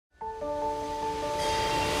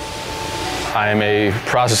I am a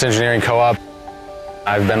process engineering co-op.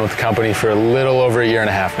 I've been with the company for a little over a year and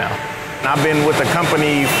a half now. I've been with the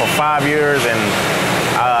company for 5 years, and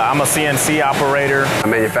I'm a CNC operator. I'm a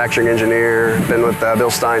manufacturing engineer, been with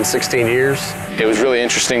Bilstein 16 years. It was really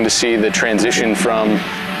interesting to see the transition from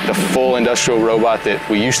the full industrial robot that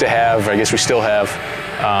we used to have, I guess we still have,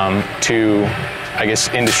 to, I guess,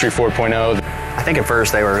 Industry 4.0. I think at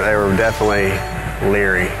first they were definitely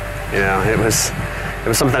leery. You know, it was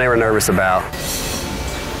something they were nervous about.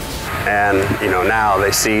 And you know, now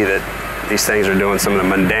they see that these things are doing some of the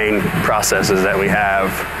mundane processes that we have,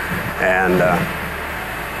 and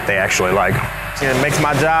they actually like them. It makes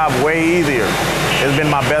my job way easier. It's been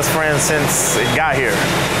my best friend since it got here.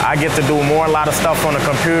 I get to do a lot of stuff on the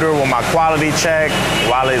computer with my quality check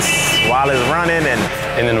while it's running,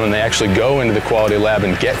 and then when they actually go into the quality lab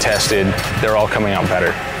and get tested, they're all coming out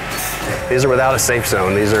better. These are without a safe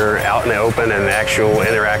zone. These are out in the open and actual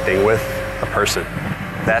interacting with a person.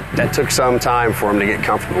 That took some time for them to get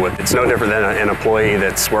comfortable with. It's no different than an employee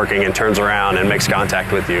that's working and turns around and makes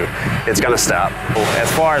contact with you. It's going to stop.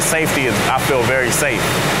 As far as safety, I feel very safe.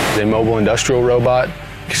 A mobile industrial robot,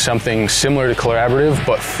 something similar to collaborative,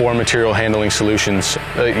 but for material handling solutions.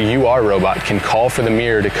 A UR robot can call for the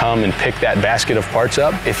mirror to come and pick that basket of parts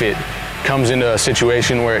up. If it comes into a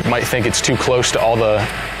situation where it might think it's too close to all the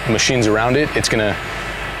machines around it, it's going to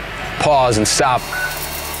pause and stop.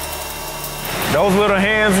 Those little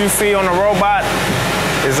hands you see on the robot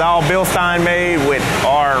is all Bilstein made with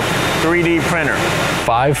our 3D printer.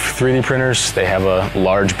 5 3D printers. They have a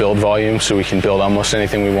large build volume, so we can build almost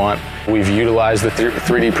anything we want. We've utilized the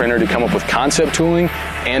 3D printer to come up with concept tooling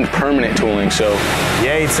and permanent tooling. So,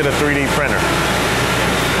 yay to the 3D printer.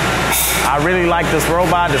 I really like this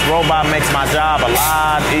robot. This robot makes my job a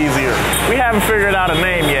lot easier. We haven't figured out a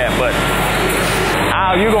name yet, but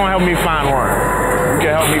Al, you're gonna help me find one. You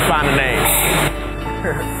can help me find a name.